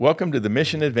Welcome to the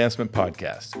Mission Advancement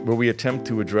Podcast, where we attempt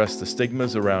to address the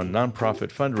stigmas around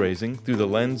nonprofit fundraising through the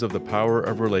lens of the power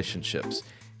of relationships.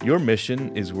 Your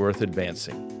mission is worth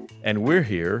advancing, and we're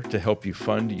here to help you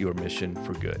fund your mission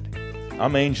for good.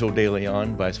 I'm Angel De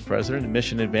Leon, Vice President of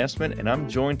Mission Advancement, and I'm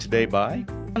joined today by...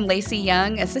 I'm Lacey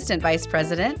Young, Assistant Vice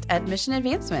President at Mission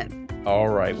Advancement. All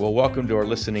right. Well, welcome to our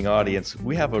listening audience.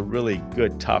 We have a really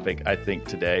good topic, I think,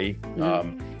 today.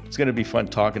 It's going to be fun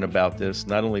talking about this,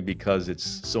 not only because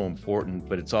it's so important,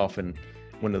 but it's often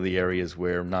one of the areas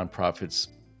where nonprofits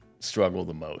struggle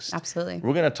the most. Absolutely.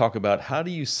 We're going to talk about how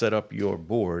do you set up your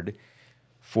board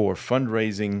for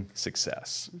fundraising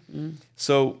success.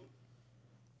 So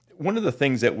one of the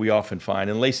things that we often find,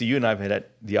 and Lacey, you and I have had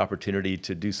the opportunity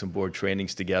to do some board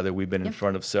trainings together. We've been in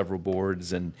front of several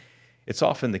boards, and it's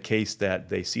often the case that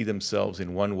they see themselves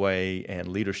in one way and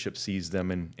leadership sees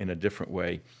them in a different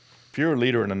way. If you're a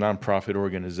leader in a nonprofit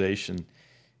organization,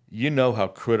 you know how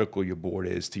critical your board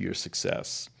is to your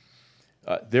success.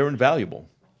 They're invaluable,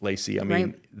 Lacey. I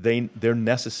mean, they're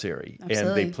necessary.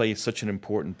 Absolutely. And they play such an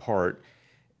important part.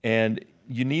 And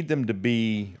you need them to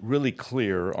be really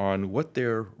clear on what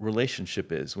their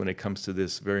relationship is when it comes to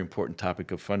this very important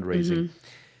topic of fundraising.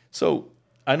 So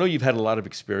I know you've had a lot of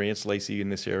experience, Lacey, in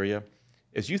this area.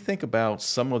 As you think about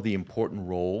some of the important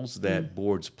roles that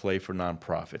boards play for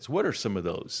nonprofits, what are some of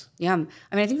those? Yeah. I mean,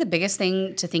 I think the biggest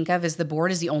thing to think of is the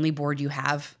board is the only board you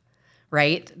have,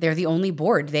 right? They're the only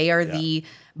board. They are the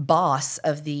boss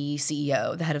of the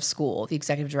CEO, the head of school, the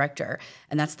executive director,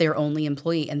 and that's their only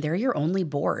employee, and they're your only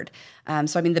board.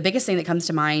 So, I mean, the biggest thing that comes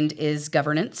to mind is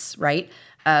governance, right?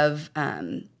 Of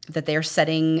that they're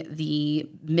setting the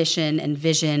mission and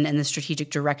vision and the strategic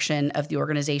direction of the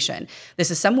organization.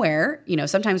 This is somewhere,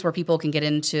 sometimes where people can get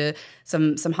into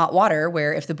some hot water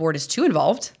where if the board is too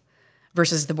involved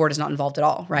versus the board is not involved at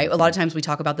all, right? A lot of times we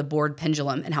talk about the board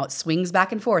pendulum and how it swings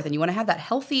back and forth, and you want to have that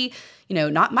healthy,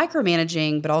 not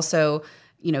micromanaging, but also,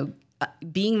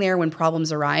 being there when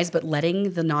problems arise, but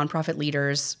letting the nonprofit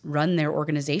leaders run their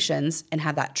organizations and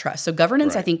have that trust. So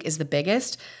governance, I think, is the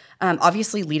biggest.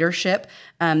 Obviously, leadership,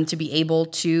 to be able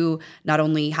to not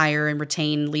only hire and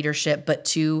retain leadership, but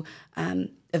to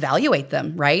evaluate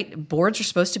them, right? Boards are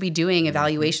supposed to be doing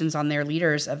evaluations on their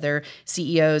leaders, of their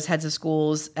CEOs, heads of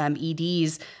schools,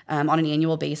 EDs on an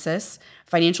annual basis.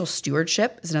 Financial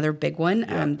stewardship is another big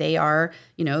one. They are,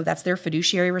 that's their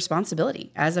fiduciary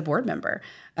responsibility as a board member.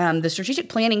 The strategic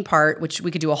planning part, which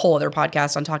we could do a whole other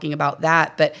podcast on talking about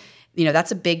that, but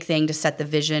that's a big thing to set the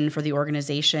vision for the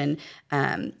organization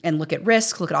and look at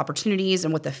risks, look at opportunities,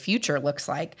 and what the future looks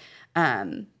like.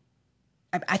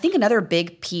 I think another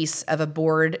big piece of a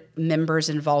board member's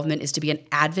involvement is to be an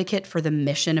advocate for the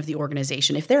mission of the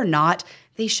organization. If they're not,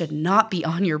 they should not be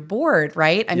on your board,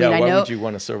 right? I mean, why would you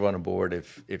want to serve on a board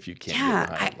if you can't?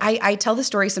 Yeah, I tell the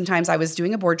story sometimes. I was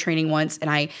doing a board training once, and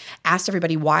I asked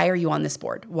everybody, why are you on this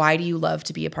board? Why do you love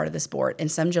to be a part of this board? And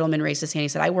some gentleman raised his hand. He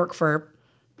said, I work for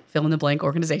fill in the blank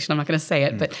organization. I'm not going to say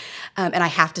it, but and I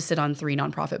have to sit on 3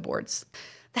 nonprofit boards.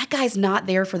 That guy's not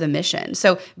there for the mission.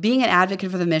 So being an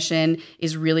advocate for the mission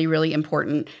is really, really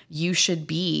important. You should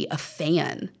be a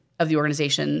fan of the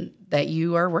organization that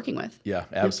you are working with. Yeah,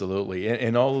 absolutely.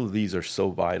 And all of these are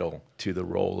so vital to the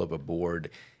role of a board.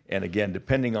 And again,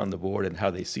 depending on the board and how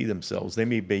they see themselves, they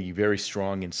may be very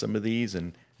strong in some of these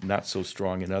and not so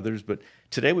strong in others. But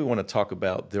today we want to talk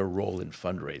about their role in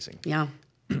fundraising. Yeah.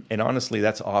 And honestly,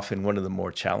 that's often one of the more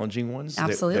challenging ones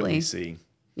that we see.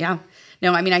 Yeah.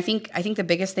 No, I mean, I think the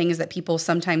biggest thing is that people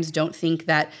sometimes don't think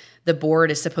that the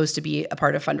board is supposed to be a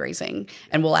part of fundraising.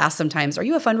 And we'll ask sometimes, are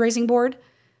you a fundraising board?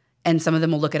 And some of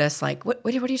them will look at us like, what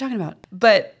are you talking about?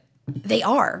 But they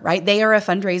are, right? They are a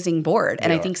fundraising board.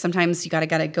 And I think sometimes you got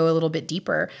to go a little bit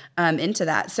deeper into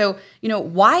that. So,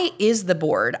 why is the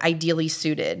board ideally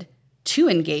suited to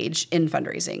engage in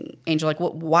fundraising? Angel, like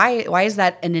why is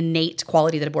that an innate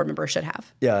quality that a board member should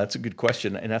have? Yeah, that's a good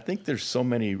question. And I think there's so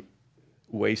many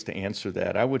ways to answer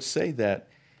that. I would say that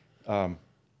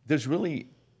there's really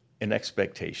an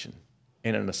expectation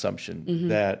and an assumption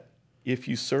that if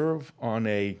you serve on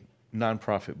a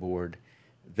nonprofit board,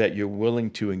 that you're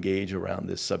willing to engage around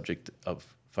this subject of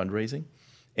fundraising.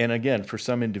 And again, for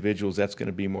some individuals, that's going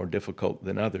to be more difficult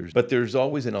than others. But there's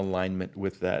always an alignment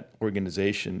with that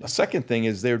organization. A second thing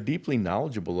is they're deeply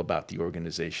knowledgeable about the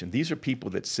organization. These are people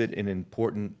that sit in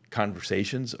important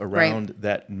conversations around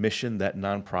that mission, that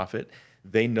nonprofit.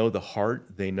 They know the heart.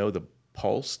 They know the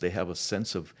pulse. They have a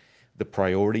sense of the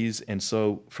priorities. And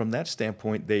so from that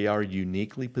standpoint, they are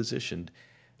uniquely positioned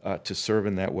to serve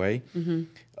in that way.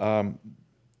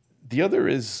 The other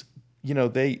is,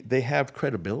 they have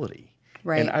credibility.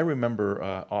 Right. And I remember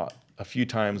a few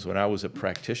times when I was a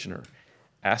practitioner,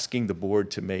 asking the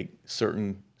board to make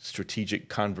certain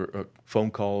strategic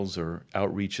phone calls or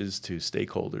outreaches to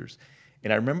stakeholders.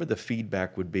 And I remember the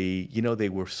feedback would be, they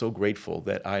were so grateful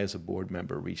that I, as a board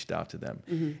member, reached out to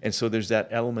them. And so there's that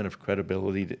element of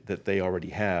credibility that they already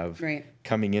have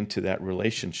coming into that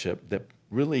relationship that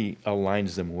really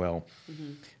aligns them well.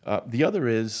 The other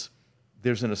is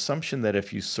there's an assumption that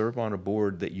if you serve on a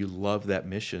board that you love that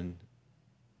mission,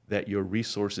 that your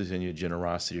resources and your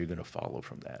generosity are going to follow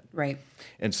from that. Right.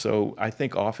 And so I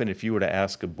think often if you were to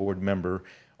ask a board member,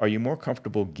 are you more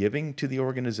comfortable giving to the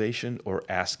organization or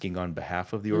asking on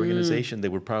behalf of the organization? They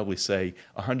would probably say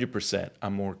 100%,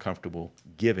 I'm more comfortable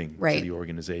giving to the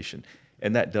organization.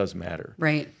 And that does matter.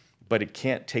 Right. But it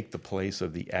can't take the place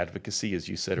of the advocacy, as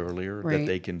you said earlier, that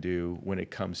they can do when it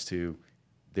comes to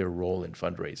their role in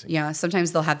fundraising. Yeah,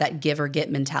 sometimes they'll have that give or get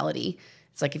mentality.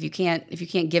 It's like if you can't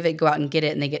give it, go out and get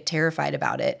it, and they get terrified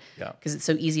about it because it's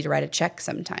so easy to write a check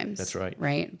sometimes. That's right.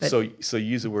 Right. But so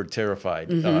use the word terrified,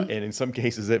 and in some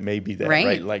cases it may be that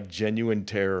right, like genuine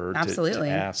terror to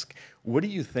ask. What do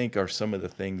you think are some of the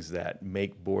things that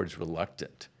make boards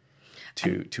reluctant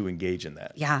to engage in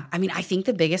that? Yeah, I mean, I think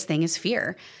the biggest thing is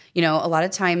fear. A lot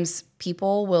of times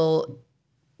people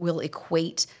will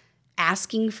equate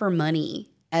asking for money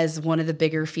as one of the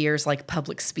bigger fears, like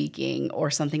public speaking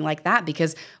or something like that,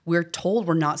 because we're told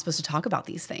we're not supposed to talk about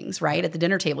these things, right? At the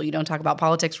dinner table, you don't talk about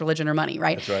politics, religion, or money,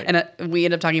 right? That's right. And we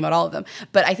end up talking about all of them.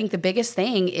 But I think the biggest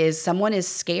thing is someone is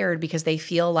scared because they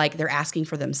feel like they're asking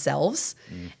for themselves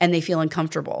and they feel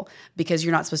uncomfortable because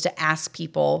you're not supposed to ask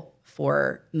people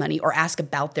for money or ask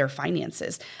about their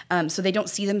finances. So they don't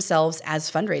see themselves as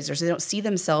fundraisers. They don't see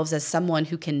themselves as someone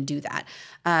who can do that.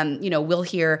 We'll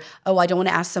hear, oh, I don't want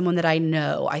to ask someone that I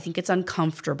know. I think it's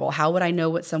uncomfortable. How would I know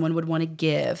what someone would want to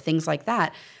give? Things like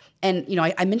that. And,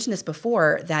 I mentioned this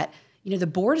before that, the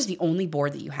board is the only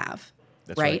board that you have.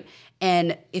 That's right.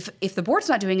 And if the board's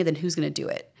not doing it, then who's going to do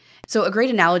it? So a great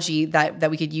analogy that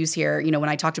we could use here, when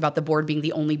I talked about the board being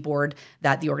the only board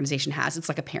that the organization has, it's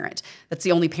like a parent. That's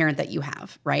the only parent that you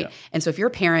have, right? Yeah. And so if you're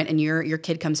a parent and your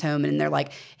kid comes home and they're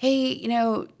like, hey,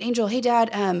 Angel, hey, Dad,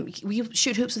 will you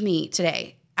shoot hoops with me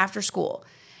today after school?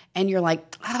 And you're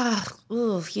like, I'm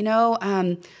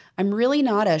really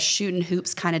not a shooting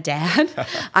hoops kind of dad.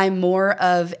 I'm more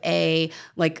of a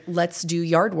let's do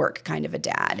yard work kind of a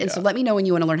dad. And so let me know when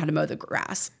you want to learn how to mow the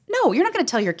grass. No, you're not going to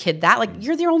tell your kid that.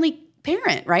 You're their only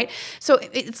parent, right? So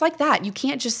it's like that. You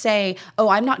can't just say, oh,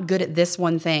 I'm not good at this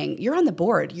one thing. You're on the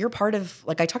board. You're part of,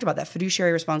 I talked about that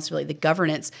fiduciary responsibility, the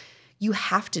governance. You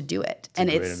have to do it. It's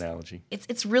a great analogy.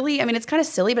 It's really, it's kind of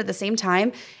silly, but at the same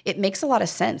time, it makes a lot of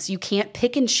sense. You can't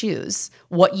pick and choose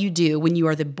what you do when you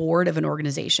are the board of an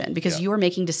organization because you are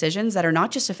making decisions that are not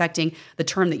just affecting the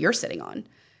term that you're sitting on,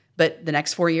 but the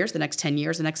next 4 years, the next 10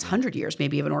 years, the next 100 years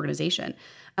maybe of an organization.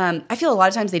 I feel a lot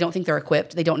of times they don't think they're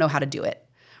equipped. They don't know how to do it,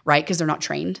 right? Because they're not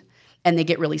trained and they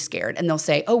get really scared and they'll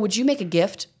say, oh, would you make a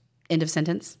gift? End of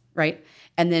sentence, right?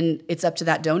 And then it's up to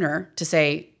that donor to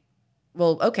say,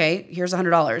 well, okay, here's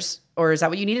 $100. Or is that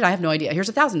what you needed? I have no idea. Here's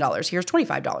 $1,000. Here's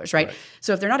 $25, right?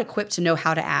 So if they're not equipped to know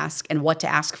how to ask and what to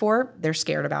ask for, they're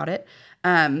scared about it.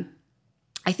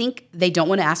 I think they don't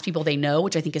want to ask people they know,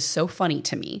 which I think is so funny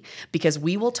to me because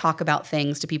we will talk about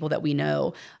things to people that we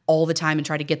know all the time and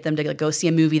try to get them to go see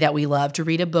a movie that we love, to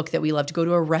read a book that we love, to go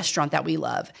to a restaurant that we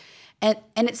love. And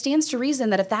it stands to reason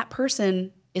that if that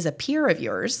person is a peer of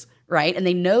yours, right, and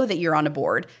they know that you're on a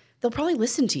board, they'll probably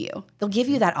listen to you. They'll give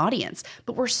you that audience.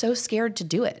 But we're so scared to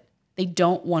do it. They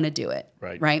don't want to do it.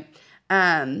 Right?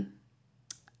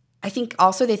 I think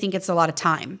also they think it's a lot of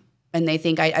time. And they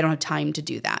think, I don't have time to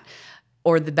do that.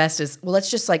 Or the best is, well,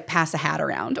 let's just pass a hat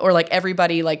around. Or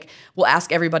everybody, we'll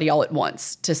ask everybody all at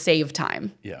once to save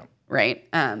time. Yeah. Right?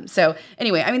 So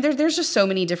anyway, there's just so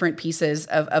many different pieces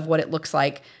of what it looks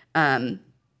like.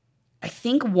 I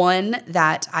think one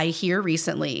that I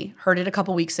heard it a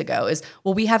couple weeks ago is,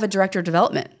 well, we have a director of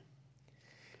development.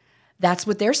 That's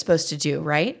what they're supposed to do,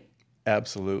 right?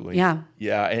 Absolutely. Yeah.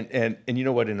 Yeah. And you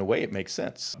know what? In a way, it makes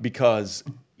sense because,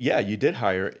 you did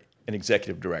hire an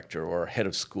executive director or a head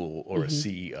of school or a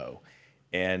CEO.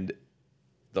 And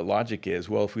the logic is,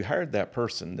 well, if we hired that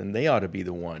person, then they ought to be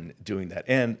the one doing that.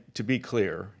 And to be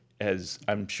clear, as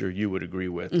I'm sure you would agree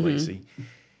with, Lacey,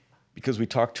 because we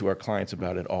talk to our clients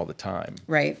about it all the time.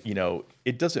 Right.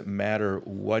 It doesn't matter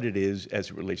what it is as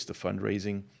it relates to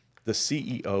fundraising. The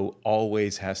CEO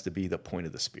always has to be the point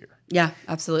of the spear. Yeah,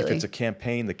 absolutely. If it's a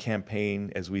campaign, the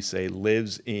campaign, as we say,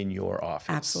 lives in your office.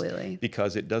 Absolutely.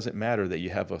 Because it doesn't matter that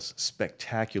you have a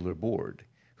spectacular board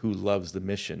who loves the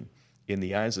mission. In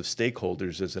the eyes of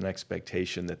stakeholders, there's an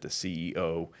expectation that the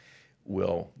CEO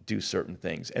will do certain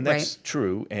things. And Right. that's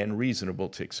true and reasonable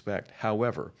to expect.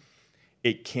 However,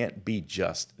 it can't be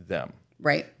just them.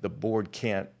 Right. The board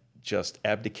can't just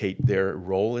abdicate their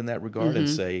role in that regard and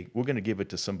say, we're going to give it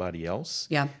to somebody else.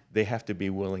 Yeah. They have to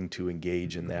be willing to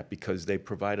engage in that because they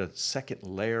provide a second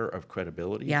layer of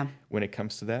credibility Yeah. when it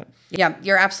comes to that. Yeah,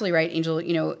 you're absolutely right, Angel.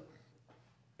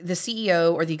 The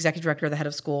CEO or the executive director or the head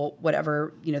of school,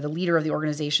 whatever, the leader of the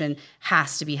organization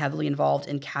has to be heavily involved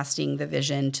in casting the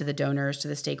vision to the donors, to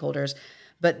the stakeholders.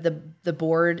 But the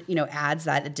board, adds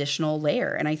that additional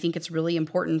layer. And I think it's really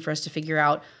important for us to figure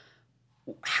out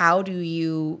how do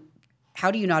you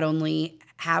not only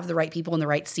have the right people in the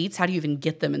right seats, how do you even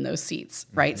get them in those seats,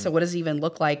 right? So what does it even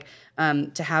look like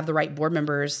to have the right board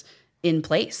members in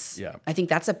place? Yeah. I think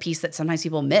that's a piece that sometimes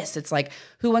people miss. It's like,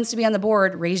 who wants to be on the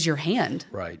board? Raise your hand.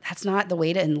 Right. That's not the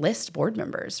way to enlist board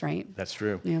members, right? That's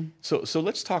true. Yeah. So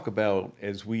let's talk about,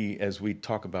 as we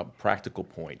talk about practical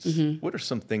points, what are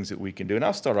some things that we can do? And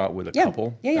I'll start out with a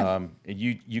couple. Yeah. And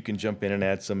you can jump in and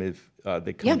add some if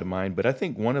they come to mind. But I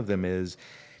think one of them is,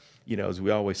 as we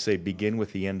always say, begin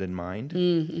with the end in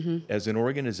mind. As an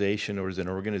organization or as an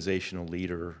organizational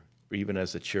leader, or even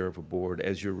as the chair of a board,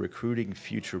 as you're recruiting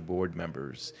future board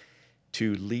members,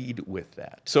 to lead with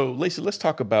that. So, Lacey, let's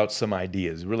talk about some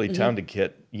ideas. Really time to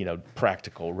get,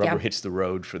 practical. Rubber hits the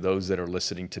road for those that are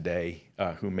listening today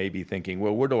who may be thinking,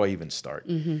 well, where do I even start?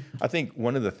 I think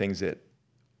one of the things that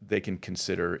they can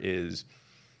consider is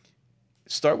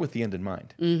start with the end in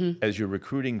mind. As you're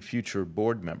recruiting future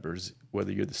board members,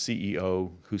 whether you're the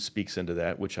CEO who speaks into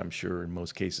that, which I'm sure in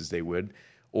most cases they would,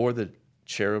 or the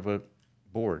chair of a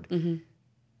board,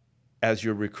 as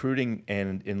you're recruiting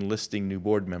and enlisting new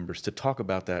board members, to talk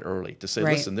about that early, to say,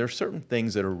 listen, there are certain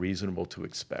things that are reasonable to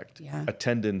expect. Yeah.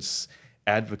 Attendance,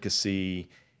 advocacy,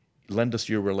 lend us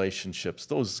your relationships,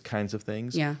 those kinds of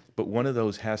things. Yeah. But one of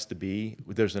those has to be,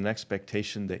 there's an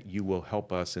expectation that you will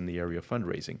help us in the area of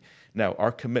fundraising. Now,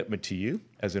 our commitment to you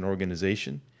as an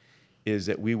organization is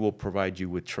that we will provide you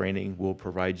with training, we'll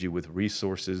provide you with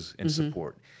resources and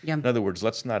support. Yeah. In other words,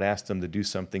 let's not ask them to do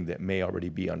something that may already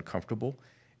be uncomfortable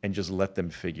and just let them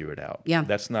figure it out. Yeah.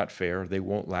 That's not fair. They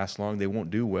won't last long. They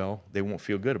won't do well. They won't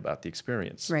feel good about the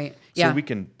experience. Right. So Yeah. we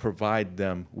can provide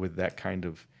them with that kind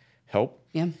of help.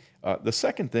 Yeah. The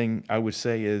second thing I would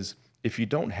say is, if you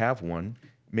don't have one,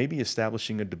 maybe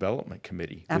establishing a development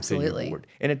committee within your board.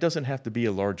 And it doesn't have to be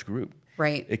a large group.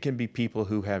 Right. It can be people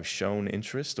who have shown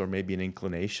interest or maybe an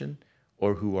inclination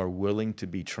or who are willing to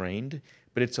be trained,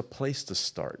 but it's a place to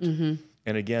start.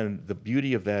 And again, the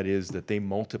beauty of that is that they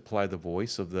multiply the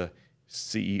voice of the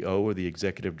CEO or the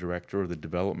executive director or the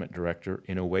development director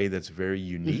in a way that's very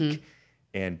unique.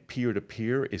 And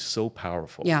peer-to-peer is so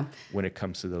powerful when it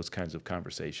comes to those kinds of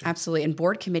conversations. Absolutely. And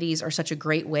board committees are such a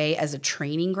great way as a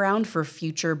training ground for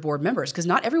future board members, because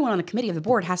not everyone on the committee of the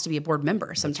board has to be a board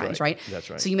member sometimes, right? That's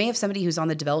right. So you may have somebody who's on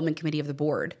the development committee of the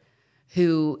board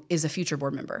who is a future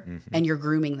board member, and you're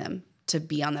grooming them to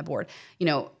be on that board.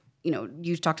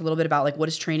 You talked a little bit about, like, what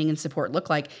does training and support look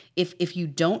like? If you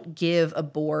don't give a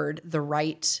board the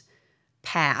right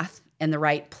path and the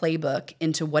right playbook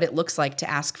into what it looks like to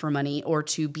ask for money or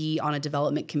to be on a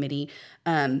development committee,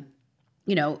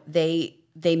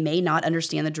 they may not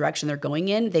understand the direction they're going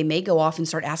in. They may go off and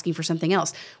start asking for something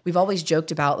else. We've always joked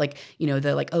about,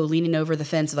 leaning over the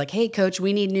fence of, like, hey, coach,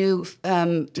 we need new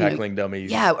tackling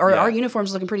dummies. Yeah, or our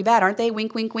uniforms looking pretty bad, aren't they?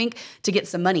 Wink, wink, wink, to get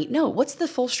some money. No, what's the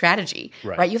full strategy,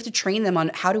 right? You have to train them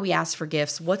on, how do we ask for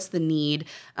gifts? What's the need?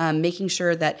 Making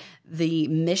sure that the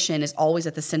mission is always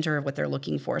at the center of what they're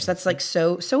looking for. So that's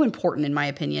so important, in my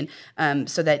opinion,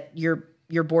 so that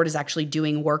your board is actually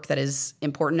doing work that is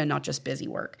important and not just busy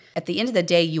work. At the end of the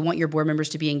day, you want your board members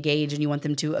to be engaged, and you want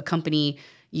them to accompany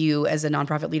you as a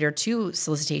nonprofit leader to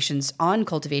solicitations, on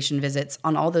cultivation visits,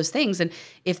 on all those things. And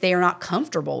if they are not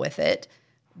comfortable with it,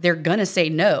 they're going to say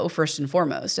no first and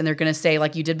foremost. And they're going to say,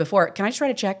 like you did before, can I just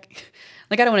write a check?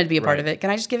 I don't want it to be a part of it. Can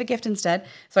I just give a gift instead?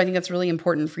 So I think that's really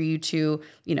important for you to,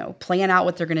 plan out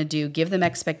what they're going to do, give them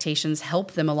expectations,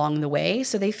 help them along the way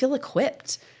so they feel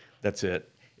equipped. That's it.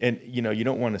 And, you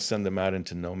don't want to send them out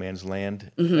into no man's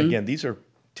land. Again, these are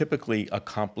typically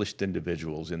accomplished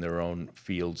individuals in their own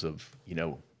fields of,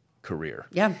 career.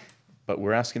 Yeah. But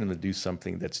we're asking them to do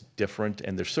something that's different.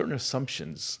 And there's certain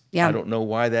assumptions. Yeah. I don't know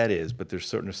why that is, but there's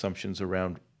certain assumptions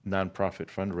around nonprofit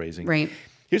fundraising. Right.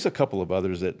 Here's a couple of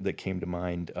others that came to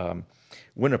mind.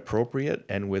 When appropriate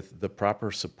and with the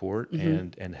proper support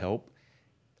and help,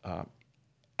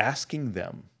 asking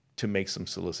them to make some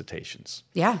solicitations.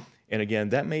 Yeah. And again,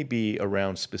 that may be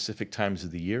around specific times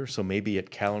of the year. So maybe at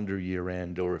calendar year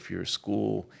end, or if you're a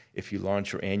school, if you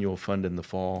launch your annual fund in the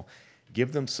fall,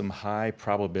 give them some high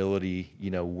probability,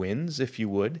 wins, if you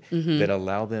would, that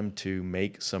allow them to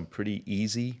make some pretty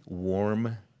easy,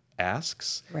 warm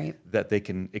asks Right. that they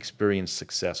can experience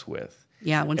success with.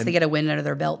 Yeah. Once they get a win under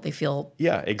their belt, they feel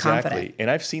exactly. confident. And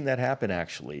I've seen that happen,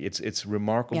 actually. It's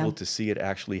remarkable to see it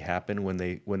actually happen when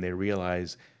they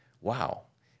realize, wow,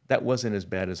 that wasn't as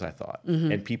bad as I thought.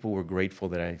 And people were grateful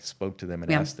that I spoke to them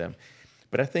and asked them.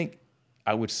 But I think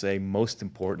I would say most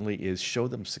importantly is show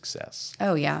them success.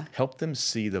 Oh, yeah. Help them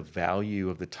see the value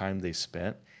of the time they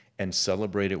spent and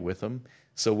celebrate it with them.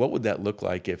 So what would that look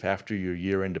like if after your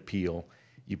year-end appeal,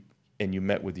 you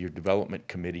met with your development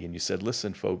committee and you said,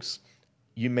 listen, folks,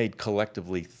 you made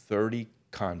collectively 30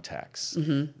 contacts.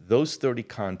 Those 30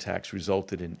 contacts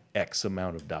resulted in X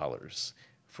amount of dollars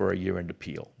for a year-end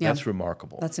appeal. Yeah. That's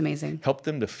remarkable. That's amazing. Help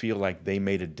them to feel like they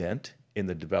made a dent in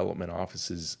the development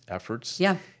office's efforts.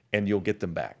 Yeah. And you'll get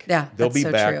them back. Yeah, They'll that's be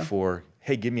so back true. for,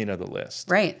 hey, give me another list.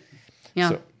 Right.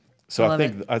 Yeah. So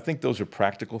I I think those are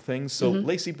practical things. So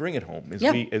Lacey, bring it home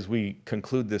as we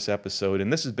conclude this episode.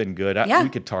 And this has been good. We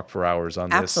could talk for hours on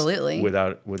this. Absolutely.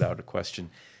 Without a question.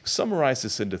 Summarize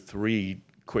this into 3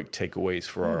 quick takeaways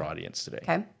for our audience today.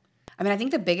 Okay. I mean, I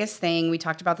think the biggest thing, we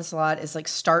talked about this a lot, is like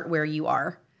start where you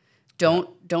are. Don't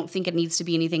think it needs to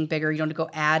be anything bigger. You don't have to go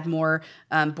add more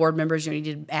board members. You don't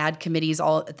need to add committees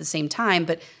all at the same time.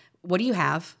 But what do you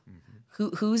have?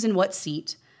 Who's in what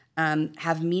seat?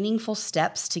 Have meaningful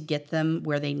steps to get them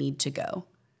where they need to go,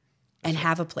 and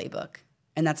have a playbook.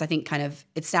 And that's, I think, kind of,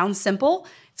 it sounds simple.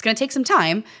 It's going to take some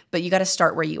time, but you got to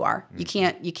start where you are. You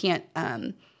can't,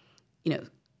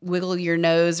 wiggle your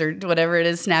nose or whatever it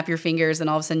is, snap your fingers, and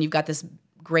all of a sudden you've got this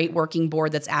great working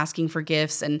board that's asking for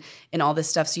gifts and all this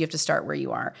stuff. So you have to start where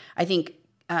you are. I think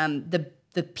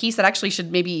the piece that actually should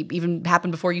maybe even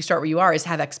happen before you start where you are is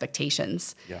have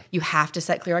expectations. Yeah. You have to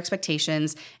set clear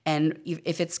expectations. And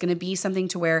if it's going to be something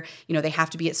to where, they have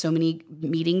to be at so many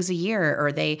meetings a year,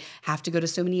 or they have to go to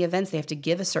so many events, they have to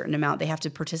give a certain amount, they have to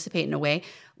participate in a way,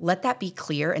 let that be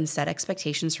clear and set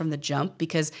expectations from the jump,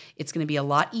 because it's going to be a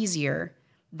lot easier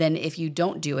than if you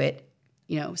don't do it,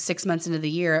 6 months into the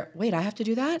year. Wait, I have to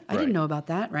do that? I didn't know about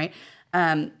that, right?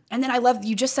 And then I love,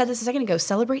 you just said this a second ago,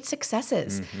 celebrate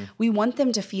successes. We want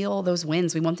them to feel those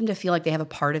wins. We want them to feel like they have a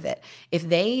part of it. If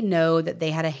they know that they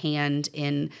had a hand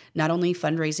in not only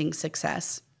fundraising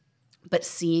success, but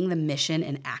seeing the mission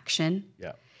in action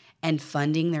and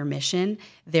funding their mission,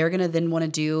 they're going to then want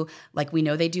to do, like we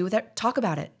know they do, talk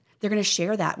about it. They're going to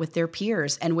share that with their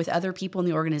peers and with other people in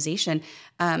the organization.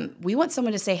 We want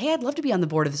someone to say, hey, I'd love to be on the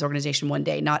board of this organization one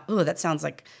day. Not, oh, that sounds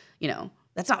like,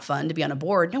 that's not fun to be on a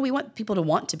board. No, we want people to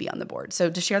want to be on the board.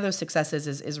 So to share those successes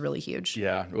is really huge.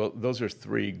 Yeah, well, those are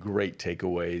 3 great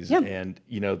takeaways. Yeah. And,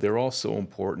 they're all so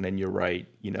important. And you're right.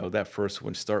 That first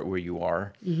one, start where you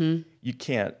are. You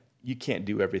can't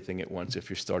do everything at once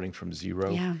if you're starting from zero.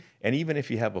 Yeah. And even if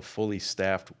you have a fully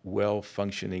staffed,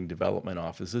 well-functioning development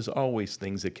office, there's always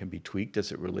things that can be tweaked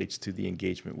as it relates to the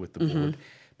engagement with the board.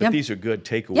 But these are good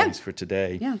takeaways for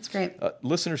today. Yeah, it's great.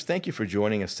 Listeners, thank you for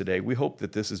joining us today. We hope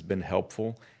that this has been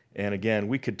helpful. And again,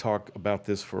 we could talk about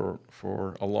this for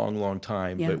a long, long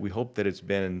time, but we hope that it's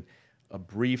been a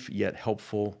brief yet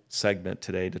helpful segment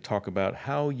today to talk about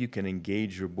how you can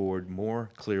engage your board more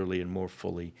clearly and more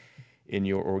fully in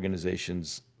your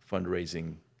organization's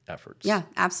fundraising efforts. Yeah,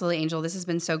 absolutely, Angel. This has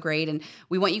been so great. And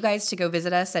we want you guys to go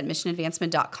visit us at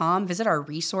missionadvancement.com, visit our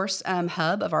resource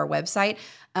hub of our website.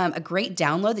 A great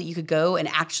download that you could go and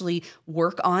actually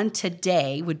work on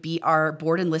today would be our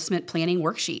board enlistment planning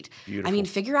worksheet. Beautiful. I mean,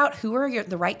 figure out who are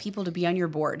the right people to be on your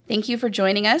board. Thank you for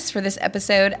joining us for this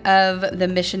episode of the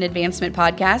Mission Advancement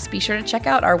Podcast. Be sure to check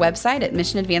out our website at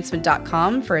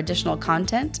missionadvancement.com for additional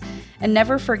content. And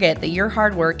never forget that your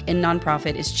hard work in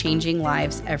nonprofit is changing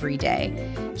lives every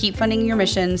day. Keep funding your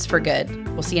missions for good.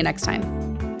 We'll see you next time.